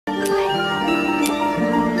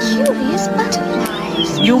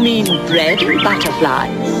butterflies. You mean bread and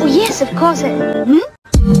butterflies? Oh, yes, of course.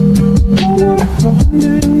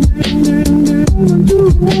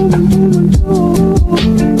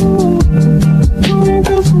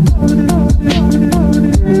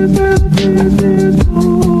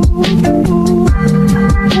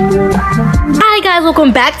 Hi guys,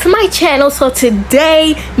 welcome back to my channel. So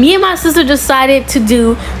today me and my sister decided to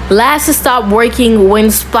do last to stop working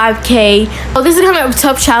wins 5K. So this is kind of a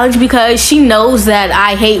tough challenge because she knows that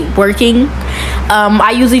I hate working.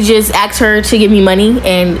 I usually just ask her to give me money,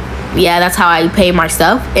 and yeah, that's how I pay my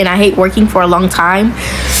stuff, and I hate working for a long time.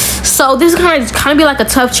 So this is kind of be like a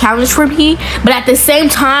tough challenge for me, but at the same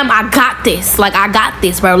time, I got this. Like, I got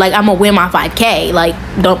this, bro. Like, I'm gonna win my 5K. Like,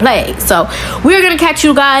 don't play. So we're gonna catch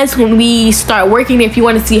you guys when we start working. If you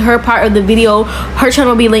want to see her part of the video, her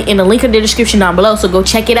channel will be in the link in the description down below, so go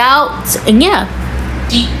check it out. And yeah,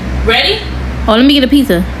 ready? Oh, let me get a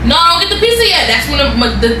pizza. No, don't get the pizza yet. That's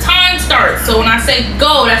when the time starts. So when I say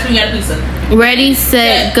go, that's when you got a pizza. Ready,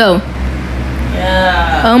 set, go.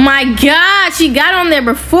 Yeah. Oh my god, she got on there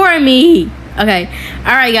before me. Okay,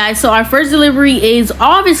 all right guys, so our first delivery is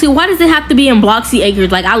obviously, why does it have to be in Bloxy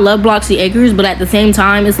Acres? Like, I love Bloxy Acres, but at the same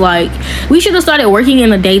time, it's like we should have started working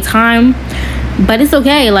in the daytime, but it's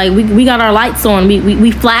okay. Like, we got our lights on,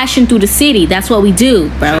 we flashing through the city. That's what we do,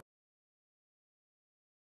 bro.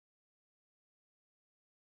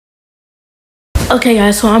 Okay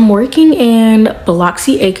guys, so I'm working in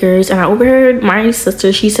Bloxy Acres, and I overheard my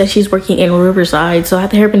sister, she said she's working in Riverside, so I have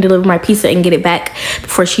to help and deliver my pizza and get it back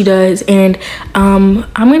before she does. And I'm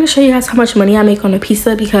going to show you guys how much money I make on a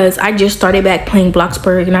pizza, because I just started back playing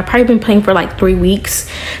BLOXBURG, and I've probably been playing for like 3 weeks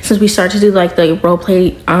since we started to do like the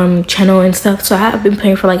roleplay channel and stuff. So I have been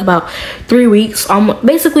playing for like about 3 weeks,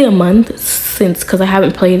 basically a month, since, because I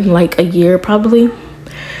haven't played in like a year probably.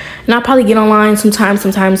 And I'll probably get online sometimes,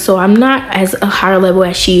 so I'm not as a higher level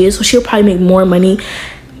as she is, so she'll probably make more money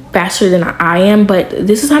faster than I am. But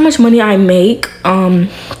this is how much money I make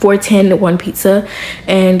for 1 pizza,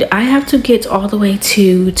 and I have to get all the way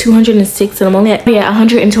to 206, and I'm only at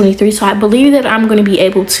 123. So I believe that I'm going to be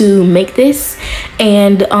able to make this,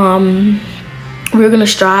 and we're gonna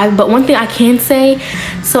strive. But one thing I can say,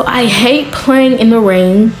 so I hate playing in the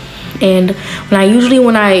rain. And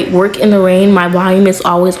when I work in the rain, my volume is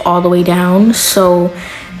always all the way down, so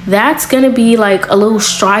that's gonna be like a little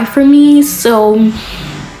strive for me. So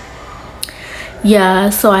yeah,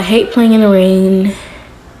 so I hate playing in the rain,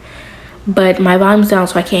 but my volume's down,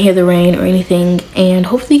 so I can't hear the rain or anything. And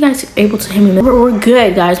hopefully you guys are able to hear me. We're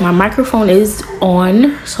good, guys. My microphone is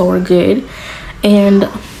on, so we're good. And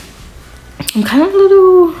I'm kind of a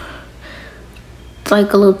little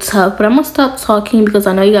tough, but I'm gonna stop talking because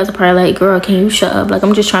I know you guys are probably like, girl, can you shut up? Like,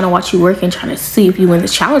 I'm just trying to watch you work and trying to see if you win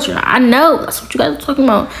this challenge or not. I know that's what you guys are talking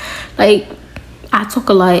about. Like, I talk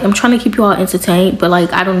a lot. I'm trying to keep you all entertained, but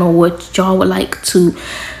like, I don't know what y'all would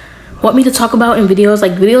want me to talk about in videos.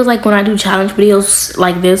 Like when I do challenge videos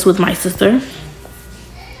like this with my sister,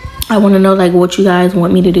 I want to know like what you guys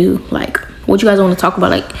want me to do, like what you guys want to talk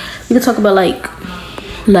about. Like, we can talk about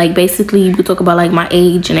like basically we could talk about like my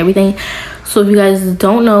age and everything. So if you guys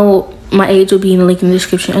don't know, my age will be in the link in the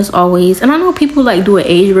description as always. And I know people like do an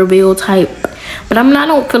age reveal type, but I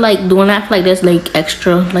don't feel like doing that. I feel like that's like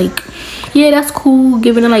extra. Like, yeah, that's cool,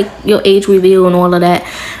 giving it like your age reveal and all of that,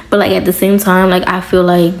 but like at the same time, like I feel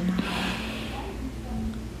like,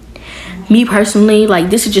 me personally, like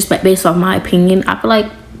this is just based off my opinion, I feel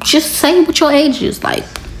like just say what your age is. Like,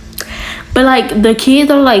 but like the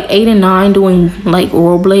kids are like 8 and 9 doing like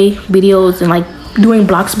roleplay videos and like doing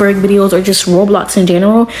BLOXBURG videos or just Roblox in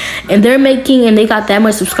general, and they got that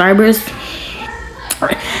much subscribers.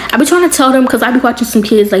 I be trying to tell them, because I be watching some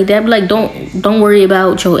kids like that, but like don't worry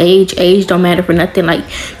about your age. Age don't matter for nothing. Like,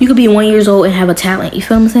 you could be 1 year old and have a talent, you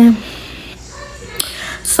feel what I'm saying?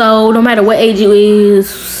 So no matter what age you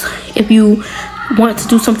is, if you want to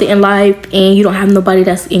do something in life and you don't have nobody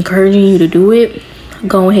that's encouraging you to do it,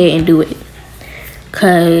 go ahead and do it.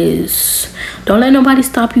 Cause don't let nobody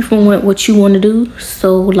stop you from what you want to do.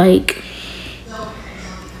 So like,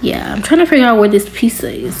 yeah, I'm trying to figure out where this pizza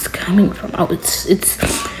is coming from. Oh, it's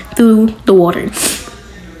through the water.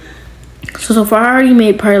 So far I already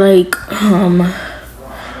made probably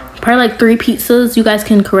like 3 pizzas. You guys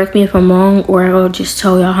can correct me if I'm wrong, or I'll just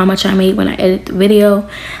tell y'all how much I made when I edit the video.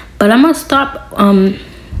 But I'm gonna stop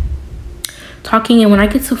talking, and when I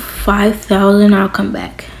get to 5,000 I'll come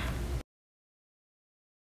back.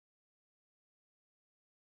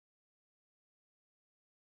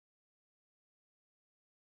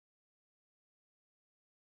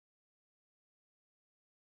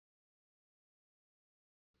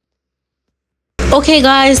 Okay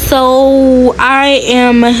guys, so I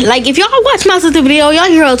am like, if y'all watch my sister video, y'all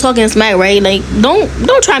hear her talking smack, right? Like, don't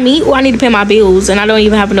try me, or I need to pay my bills and I don't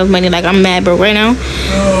even have enough money. Like, I'm mad broke right now.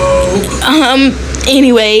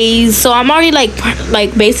 Anyways, so I'm already like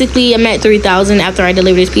basically I'm at 3,000 after I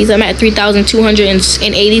deliver this pizza. I'm at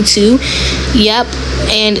 3,282. Yep,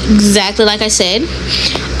 and exactly like I said.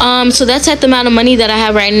 So that's at the amount of money that I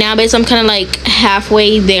have right now. Basically, I'm kind of like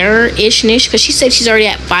halfway there ish, because she said she's already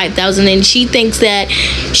at 5,000 and she thinks that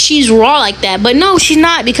she's raw like that, but no, she's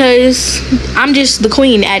not, because I'm just the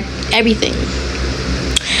queen at everything.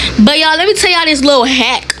 But y'all, let me tell y'all this little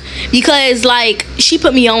hack, because like she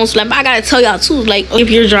put me on, so like, I gotta tell y'all too, like if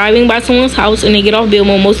you're driving by someone's house and they get off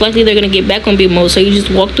Bilmo, most likely they're gonna get back on Bilmo, so you just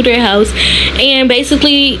walk through their house, and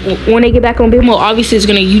basically when they get back on Bilmo, obviously it's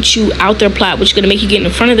gonna ute you out their plot, which is gonna make you get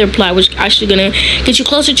in front of their plot, which is actually gonna get you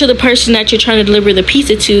closer to the person that you're trying to deliver the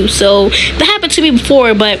pizza to. So that happened to me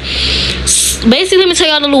before, but basically let me tell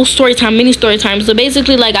y'all a little story time, mini story time. So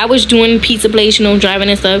basically, like, I was doing pizza place, you know, driving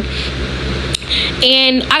and stuff,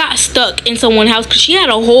 and I got stuck in someone's house because she had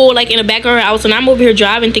a hole like in the back of her house, and I'm over here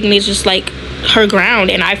driving thinking it's just like her ground,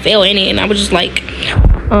 and I fell in it, and I was just like,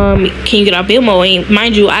 can you get out Bilmo? And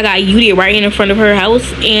mind you, I got UD right in front of her house,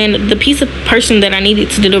 and the pizza person that I needed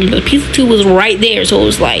to deliver the pizza to was right there. So it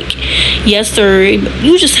was like, yes sir,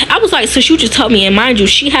 I was like, so she just told me, and mind you,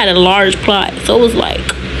 she had a large plot, so it was like,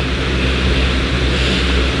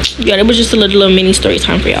 yeah, it was just a little mini story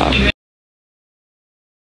time for y'all.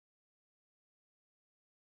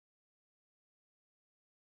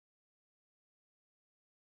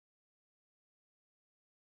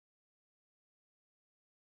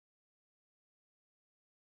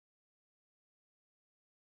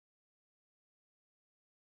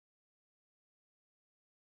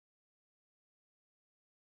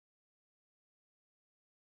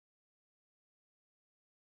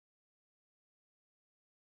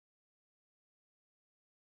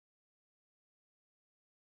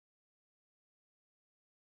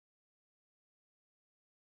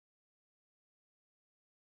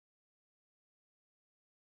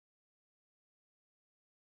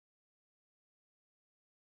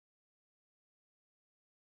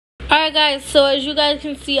 Alright guys, so as you guys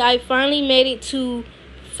can see, I finally made it to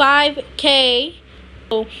 5K.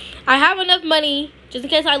 So I have enough money just in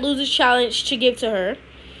case I lose this challenge to give to her.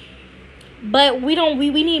 But we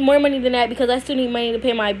need more money than that, because I still need money to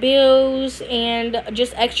pay my bills and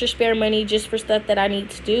just extra spare money just for stuff that I need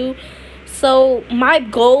to do. So my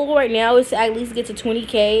goal right now is to at least get to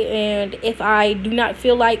 20K, and if I do not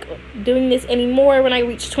feel like doing this anymore when I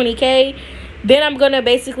reach 20K, then I'm gonna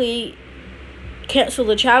basically cancel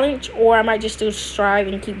the challenge, or I might just still strive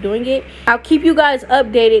and keep doing it. I'll keep you guys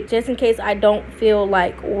updated just in case I don't feel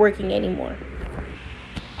like working anymore.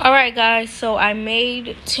 Alright guys, so I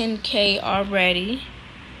made 10K already.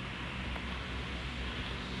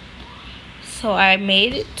 So I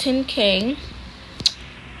made 10K.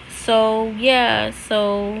 So yeah,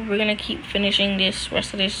 so we're gonna keep finishing this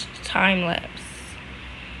rest of this time lapse.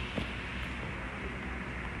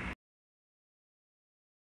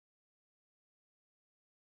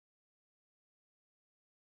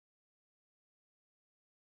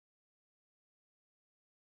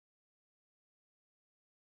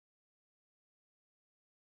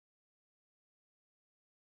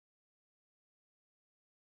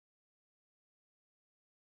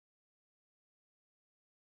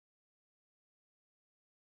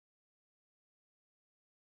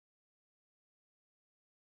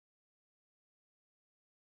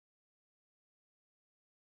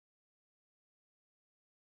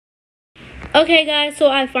 Okay guys, so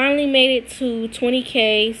I finally made it to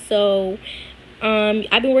 20K. So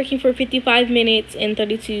I've been working for 55 minutes and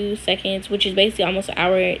 32 seconds, which is basically almost an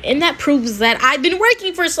hour, and that proves that I've been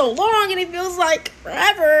working for so long and it feels like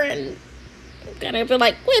forever, and I kind of feel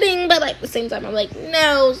like quitting, but like at the same time I'm like,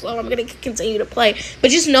 no, so I'm gonna continue to play.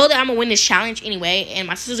 But just know that I'm gonna win this challenge anyway, and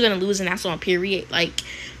my sister's gonna lose, and that's on period. Like,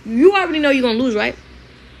 you already know you're gonna lose, right?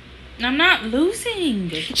 I'm not losing.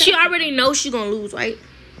 She already knows she's gonna lose, right?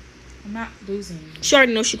 I'm not losing. She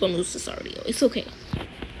already knows she's gonna lose this already. It's okay.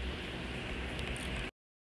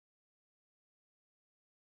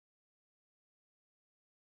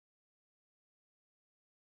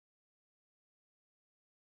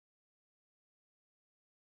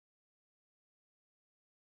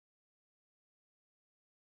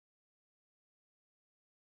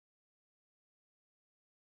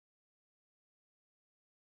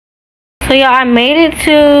 So yeah, I made it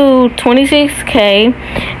to 26K,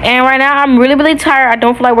 and right now I'm really tired. I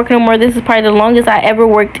don't feel like working no more. This is probably the longest I ever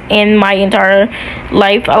worked in my entire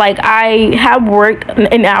life. Like, I have worked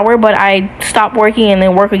an hour, but I stopped working and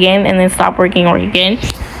then work again and then stop working or again.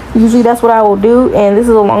 Usually that's what I will do, and this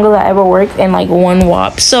is the longest I ever worked in like one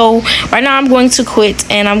wop. So right now I'm going to quit,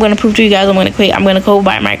 and I'm going to prove to you guys I'm going to quit. I'm going to go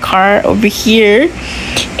buy my car over here,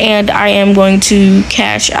 and I am going to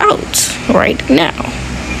cash out right now.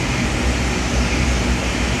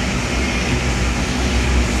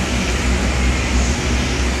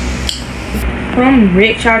 I'm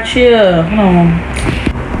rich out here.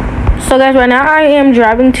 So guys, right now I am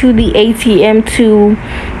driving to the ATM to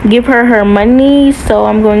give her her money. So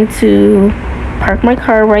I'm going to park my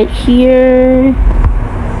car right here.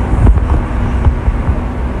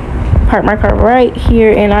 Park my car right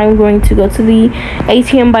here, and I'm going to go to the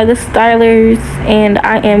ATM by the stylers, and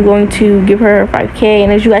I am going to give her 5K.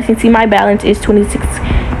 And as you guys can see, my balance is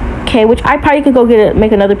 26K, which I probably could go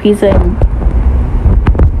make another pizza.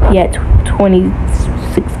 Yeah,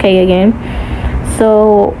 26K again.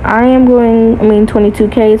 So I am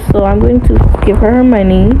 22K. So I'm going to give her her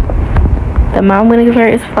money. The amount I'm going to give her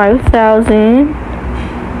is 5,000.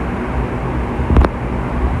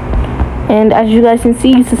 And as you guys can see,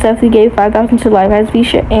 you successfully gave 5,000 to Live Has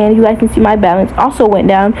Visha, and you guys can see my balance also went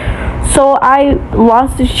down. So I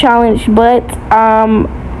lost this challenge, but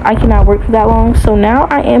I cannot work for that long. So now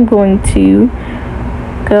I am going to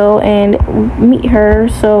go and meet her.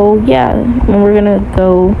 So yeah, and we're gonna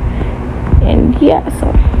go, and yeah,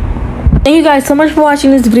 so thank you guys so much for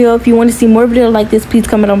watching this video. If you want to see more videos like this, please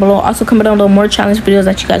comment down below. Also comment down below more challenge videos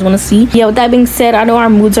that you guys want to see. Yeah, with that being said, I know our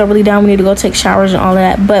moods are really down. We need to go take showers and all of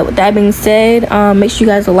that, but with that being said, make sure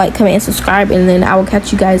you guys like, comment, and subscribe, and then I will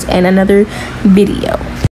catch you guys in another video.